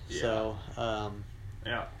online. Yeah. So,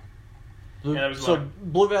 yeah.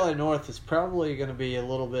 Blue Valley North is probably going to be a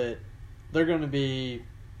little bit. They're going to be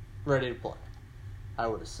ready to play, I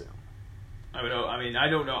would assume. I would. I mean, I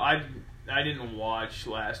don't know. I didn't watch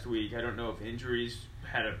last week. I don't know if injuries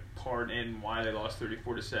had a part in why they lost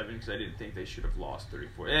 34-7 because I didn't think they should have lost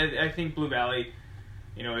 34. I think Blue Valley,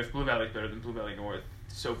 if Blue Valley's better than Blue Valley North,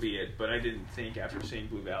 so be it. But I didn't think after seeing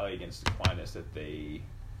Blue Valley against Aquinas that they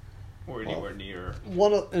were anywhere near.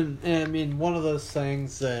 One of those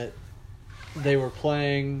things that they were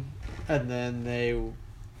playing and then they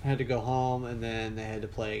had to go home and then they had to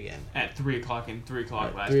play again at 3:00 and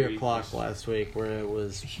 3:00 last 3 o'clock last week, where it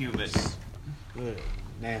was humid,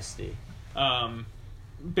 nasty.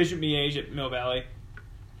 Bishop Miege at Mill Valley.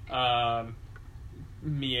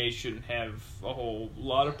 Miege shouldn't have a whole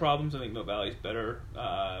lot of problems. I think Mill Valley's better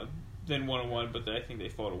than 1-1, but I think they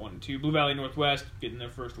fall to 1-2. Blue Valley Northwest getting their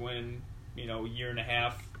first win in, year and a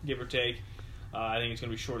half, give or take. I think it's going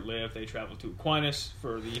to be short-lived. They travel to Aquinas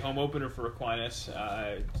for the home opener for Aquinas.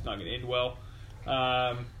 It's not going to end well.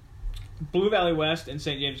 Blue Valley West and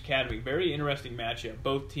St. James Academy, very interesting matchup.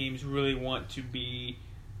 Both teams really want to be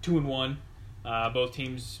 2-1. Both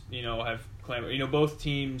teams, have clamored. Both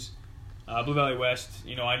teams, Blue Valley West,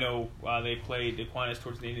 I know they played Aquinas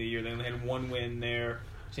towards the end of the year. They only had one win there.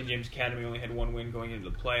 St. James Academy only had one win going into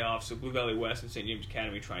the playoffs. So Blue Valley West and St. James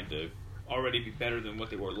Academy trying to already be better than what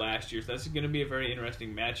they were last year. So that's going to be a very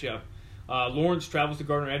interesting matchup. Lawrence travels to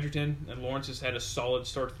Gardner-Edgerton, and Lawrence has had a solid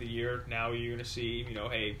start to the year. Now you're going to see,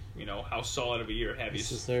 how solid of a year have you.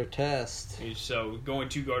 This is their test. So going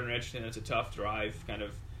to Gardner-Edgerton, it's a tough drive, kind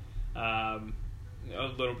of a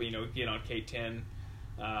little bit, get on K10,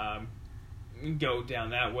 go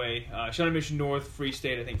down that way. Shawnee Mission North, Free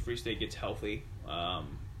State. I think Free State gets healthy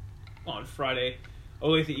on Friday.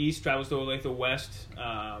 Olathe East travels to Olathe West.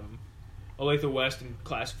 Olathe West in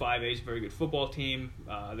Class 5A is a very good football team.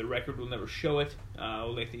 The record will never show it.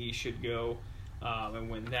 Olathe East should go and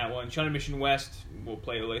win that one. Shawnee Mission West will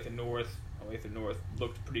play Olathe North. Olathe North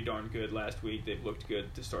looked pretty darn good last week. They've looked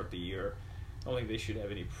good to start the year. I don't think they should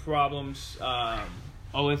have any problems.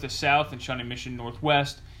 Olathe South and Shawnee Mission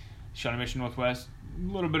Northwest. Shawnee Mission Northwest,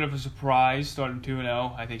 a little bit of a surprise, starting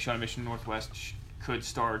 2-0. I think Shawnee Mission Northwest could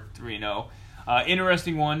start 3-0.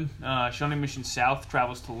 Interesting one, Shawnee Mission South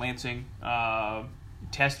travels to Lansing.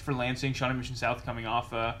 Test for Lansing. Shawnee Mission South coming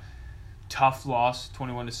off a tough loss,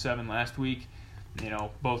 21-7 last week.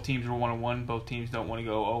 Both teams are 1-1. Both teams don't want to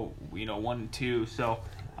go 1-2. So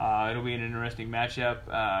it'll be an interesting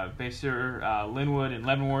matchup. Baser, Linwood, and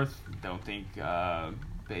Leavenworth. Don't think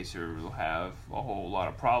Baser will have a whole lot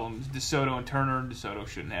of problems. DeSoto and Turner. DeSoto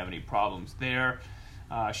shouldn't have any problems there.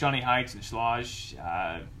 Shawnee Heights and Schloss.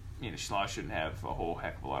 Schloss shouldn't have a whole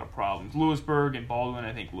heck of a lot of problems. Lewisburg and Baldwin,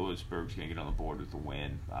 I think Lewisburg's going to get on the board with the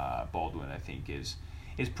win. Baldwin, I think, is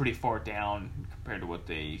pretty far down compared to what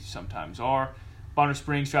they sometimes are. Bonner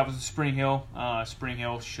Springs travels to Spring Hill. Spring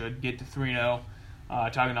Hill should get to 3-0.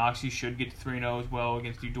 Tonganoxie should get to 3-0 as well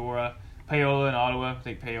against Eudora. Paola and Ottawa, I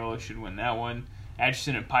think Paola should win that one.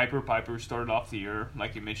 Atchison and Piper. Piper started off the year,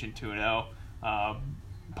 like you mentioned, 2-0.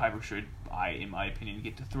 Piper should, in my opinion,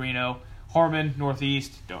 get to 3-0. Harmon,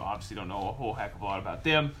 Northeast, obviously don't know a whole heck of a lot about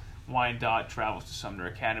them. Wyandotte travels to Sumner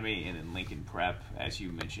Academy, and then Lincoln Prep, as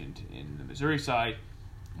you mentioned in the Missouri side,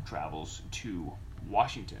 travels to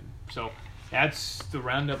Washington. So that's the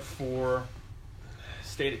roundup for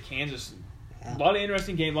state of Kansas. A lot of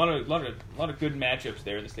interesting games, a lot of good matchups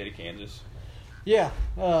there in the state of Kansas. Yeah,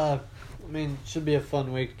 should be a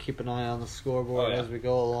fun week. Keep an eye on the scoreboard as we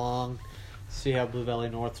go along. See how Blue Valley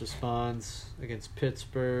North responds against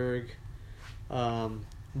Pittsburgh.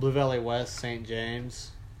 Blue Valley West, St.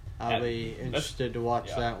 James. I'll be interested to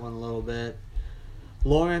watch that one a little bit.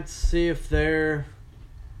 Lawrence, see if they've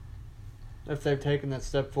taken that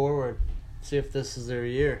step forward. See if this is their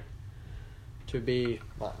year to be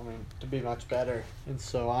much better. And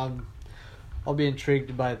so I'll be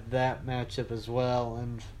intrigued by that matchup as well.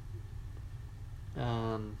 And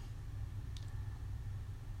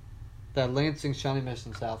that Lansing Shawnee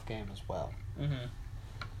Mission South game as well. Mm-hmm.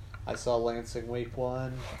 I saw Lansing week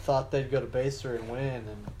 1. Thought they'd go to Baser and win,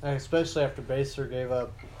 and especially after Baser gave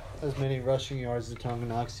up as many rushing yards to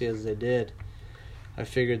Tonganoxie as they did, I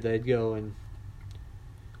figured they'd go and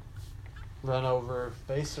run over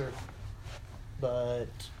Baser, but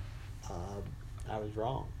I was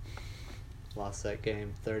wrong. Lost that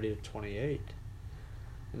game 30-28,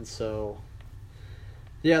 and so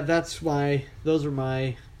those are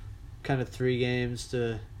my kind of 3 games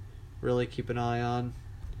to really keep an eye on.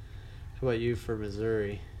 How about you for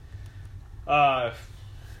Missouri? On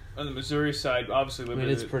the Missouri side, obviously,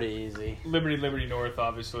 Liberty. It's pretty easy. Liberty North,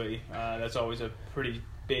 obviously. That's always a pretty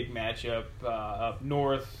big matchup. Up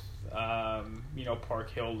north,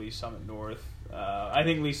 Park Hill, Lee Summit North. I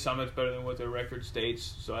think Lee Summit's better than what their record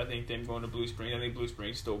states, so I think them going to Blue Springs. I think Blue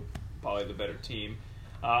Springs still probably the better team.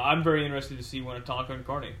 I'm very interested to see Winnetonka and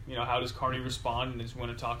Kearney. How does Kearney respond, and is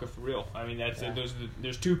Winnetonka for real?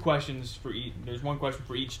 There's 2 questions for each. There's 1 question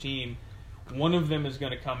for each team. One of them is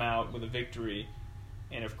going to come out with a victory,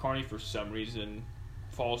 and if Kearney for some reason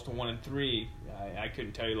falls to 1-3, I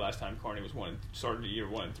couldn't tell you the last time Kearney was started the year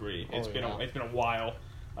 1-3. It's been a while.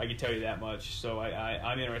 I can tell you that much. So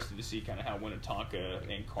I'm interested to see kind of how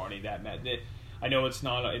Winnetonka and Kearney I know it's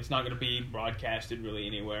not going to be broadcasted really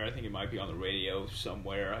anywhere. I think it might be on the radio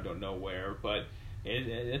somewhere. I don't know where, but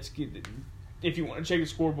it's good. If you want to check the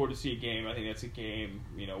scoreboard to see a game, I think that's a game.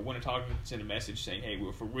 Winnetonka can send a message saying, "Hey,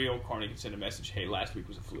 we're for real." Kearney can send a message, "Hey, last week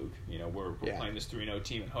was a fluke. We're playing this 3-0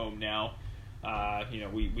 team at home now.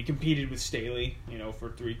 We competed with Staley,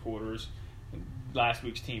 for 3 quarters. Last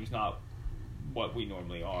week's team's not what we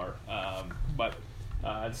normally are,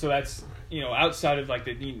 so that's outside of like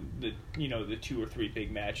the 2 or 3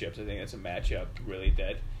 big matchups. I think that's a matchup really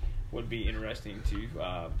that would be interesting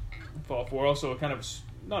to fall for. Also, kind of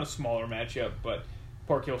not a smaller matchup, but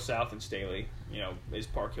Park Hill South and Staley. Is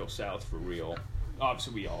Park Hill South for real?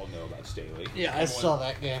 Obviously, we all know about Staley. Yeah, I saw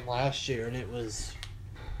that game last year, and it was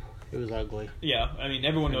It was ugly. Yeah, I mean,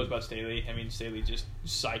 everyone knows about Staley. I mean, Staley just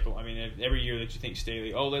cycle. I mean, every year that you think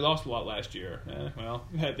Staley, they lost a lot last year. Well,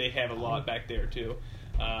 they have a lot back there too.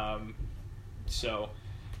 So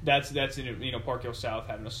that's Park Hill South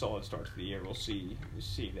having a solid start to the year. We'll see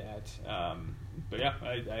that. But yeah,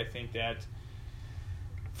 I think that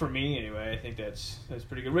for me anyway, I think that's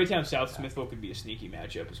pretty good. Raytown South Smithville could be a sneaky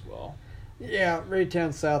matchup as well. Yeah,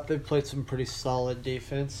 Raytown South, they've played some pretty solid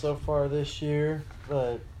defense so far this year,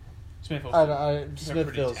 but Smithville's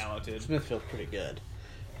talented. Smithville's pretty good,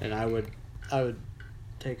 and I would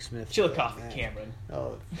take Smithville. Chillicothe and Cameron.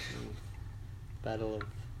 Oh, Battle of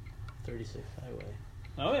 36th Highway.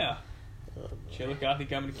 Oh yeah. Chillicothe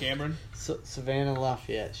coming to Cameron. Savannah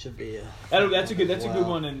Lafayette should be that's a good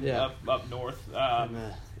one up north.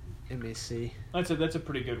 In MAC. That's a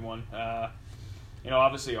pretty good one.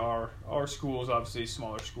 Obviously our schools, obviously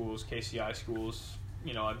smaller schools, KCI schools.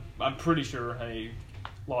 I'm pretty sure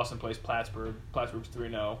Lawson plays Plattsburgh. Plattsburgh's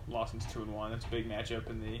 3-0. Lawson's 2-1. That's a big matchup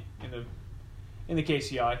in the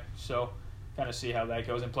KCI. So kind of see how that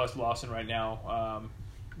goes. And plus Lawson right now,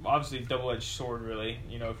 obviously double-edged sword really.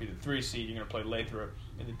 If you're the 3 seed, you're going to play Lathrop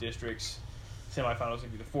in the districts. Semifinals,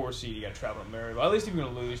 if you're the 4 seed, you got to travel to Maryville. At least if you're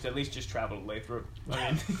going to lose, at least just travel to Lathrop.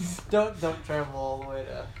 I mean, don't travel all the way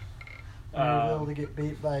to Maryville to get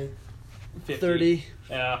beat by 30.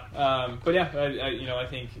 Yeah, but yeah, I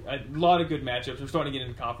think a lot of good matchups. We're starting to get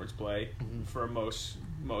into conference play for most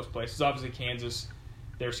places. Obviously, Kansas,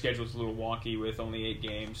 their schedule's a little wonky with only 8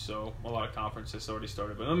 games, so a lot of conference has already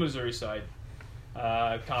started. But on the Missouri side,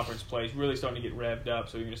 conference play is really starting to get revved up,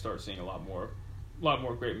 so you're going to start seeing a lot more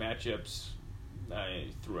great matchups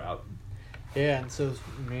throughout. Yeah, and so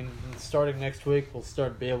starting next week, we'll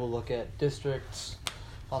start to be able to look at districts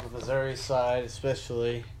on the Missouri side,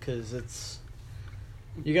 especially because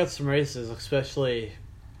you got some races, especially.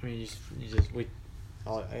 I mean,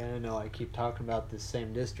 I know I keep talking about this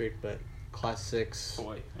same district, but Class 6.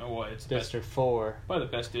 It's District 4. Probably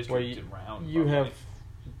the best district around. You have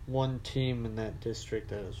one team in that district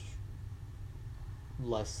that has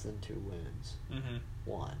less than 2 wins. Mm-hmm.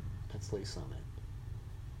 One. That's Lee Summit.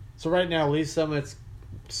 So right now, Lee Summit's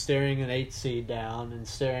staring an 8 seed down and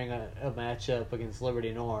staring at a matchup against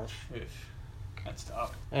Liberty North. That's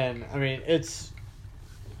tough. And I mean,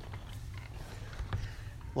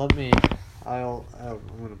 I'm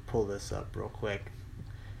gonna pull this up real quick.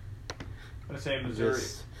 I'm gonna say Missouri.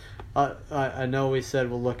 I know we said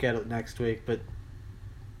we'll look at it next week, but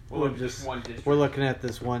we're looking at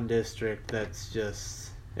this one district that's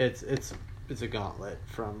just it's a gauntlet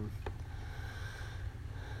from.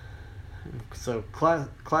 So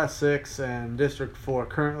Class 6 and District 4,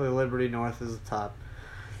 currently Liberty North is the top.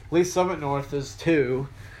 Lee Summit North is 2.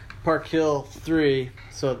 Park Hill 3.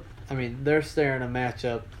 So, I mean, they're staring a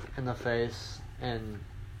matchup in the face in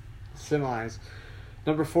semis.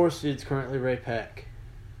 Number 4 seed's currently Ray Peck.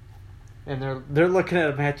 And they're looking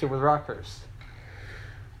at a matchup with Rockhurst,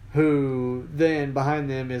 who then behind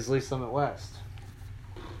them is Lee Summit West.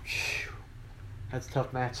 That's a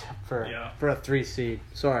tough matchup for a 3 seed.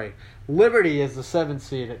 Sorry. Liberty is the 7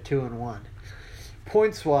 seed at 2-1.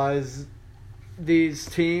 Points wise, these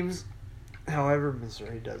teams, however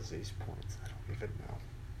Missouri does these points, I don't even know.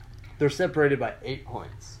 They're separated by 8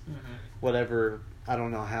 points. Mm-hmm. Whatever, I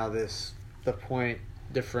don't know how the point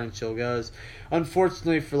differential goes.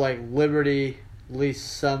 Unfortunately for Liberty, Lee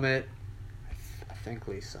Summit, I think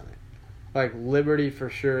Lee Summit. Liberty for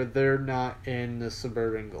sure, they're not in the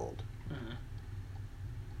Suburban Gold. Mm-hmm.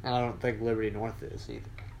 And I don't think Liberty North is either.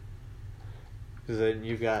 Because then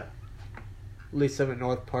you've got Lee Summit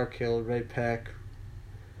North, Park Hill, Ray Peck,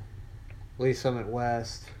 Lee Summit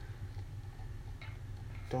West.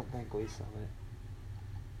 Don't think Lee Summit.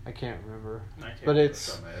 I can't remember. But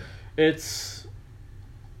it's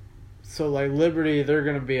so Liberty, they're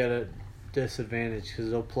going to be at a disadvantage because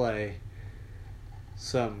they'll play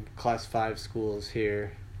some Class 5 schools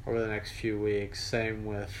here over the next few weeks. Same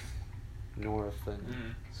with North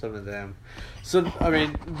and some of them. So, I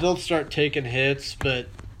mean, they'll start taking hits, but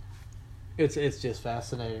it's just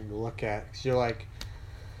fascinating to look at. Because you're like,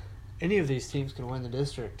 any of these teams can win the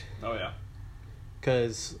district. Oh, yeah.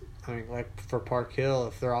 Because, I mean, for Park Hill,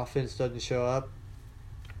 if their offense doesn't show up,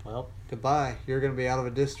 well, goodbye. You're going to be out of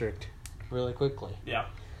a district really quickly. Yeah.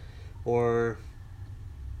 Or,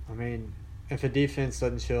 I mean, if a defense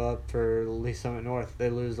doesn't show up for Lee Summit North, they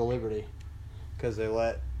lose to Liberty because they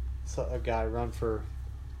let a guy run for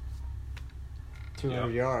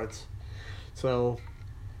 200 yards. So,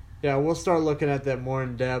 yeah, we'll start looking at that more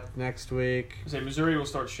in depth next week. Missouri will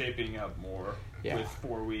start shaping up more with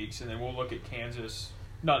 4 weeks, and then we'll look at Kansas,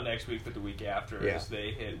 not next week, but the week after as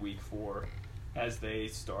they hit week 4. as they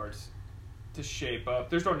start to shape up.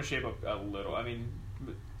 They're starting to shape up a little. I mean,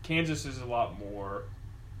 Kansas is a lot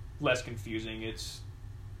less confusing. It's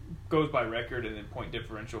goes by record and then point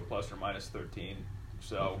differential plus or minus 13.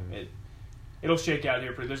 So it'll shake out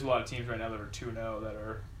here. There's a lot of teams right now that are 2-0 that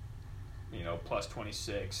are, plus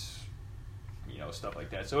 26, stuff like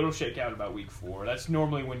that. So it'll shake out about week 4. That's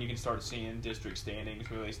normally when you can start seeing district standings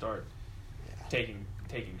really start taking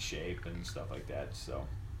shape and stuff like that. So,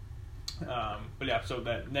 but yeah, so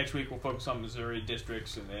that next week we'll focus on Missouri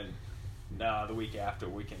districts, and then the week after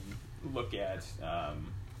we can look at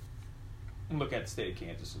the state of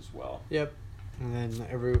Kansas as well. Yep. And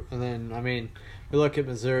then we look at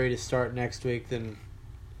Missouri to start next week, then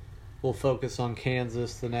we'll focus on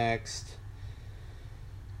Kansas the next.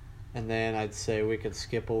 And then I'd say we could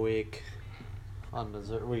skip a week on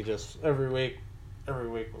Missouri. We just every week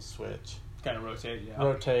we'll switch. Kind of rotate, yeah.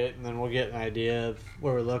 Rotate, and then we'll get an idea of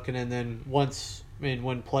where we're looking. And then when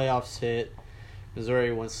playoffs hit,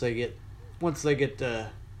 Missouri once they get to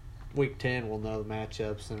week 10, we'll know the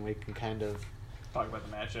matchups, and we can kind of talk about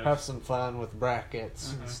the matchups, have some fun with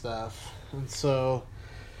brackets and stuff. And so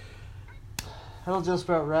that'll just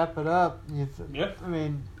about wrap it up. Yeah. I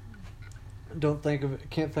mean,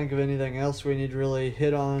 can't think of anything else we need to really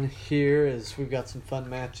hit on here, as we've got some fun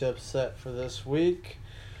matchups set for this week.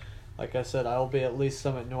 Like I said, I'll be at Lee's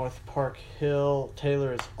Summit North Park Hill.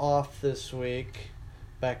 Taylor is off this week.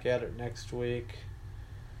 Back at it next week.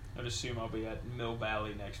 I'd assume I'll be at Mill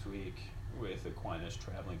Valley next week with Aquinas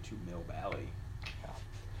traveling to Mill Valley.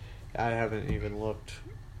 I haven't even looked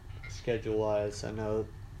schedule-wise. I don't know.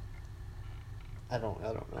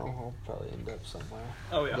 I'll probably end up somewhere.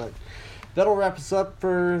 Oh, yeah. But that'll wrap us up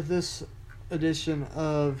for this edition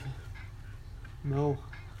of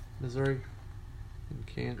Missouri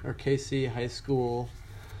or KC High School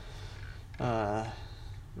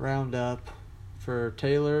roundup. For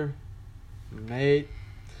Taylor, Nate,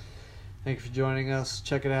 thank you for joining us.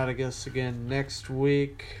 Check it out, I guess, again next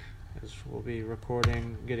week, as we'll be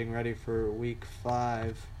getting ready for week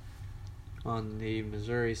 5 on the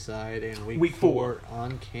Missouri side, and week 4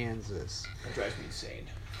 on Kansas. That drives me insane.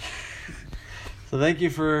 So thank you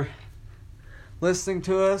for listening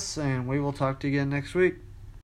to us, and we will talk to you again next week.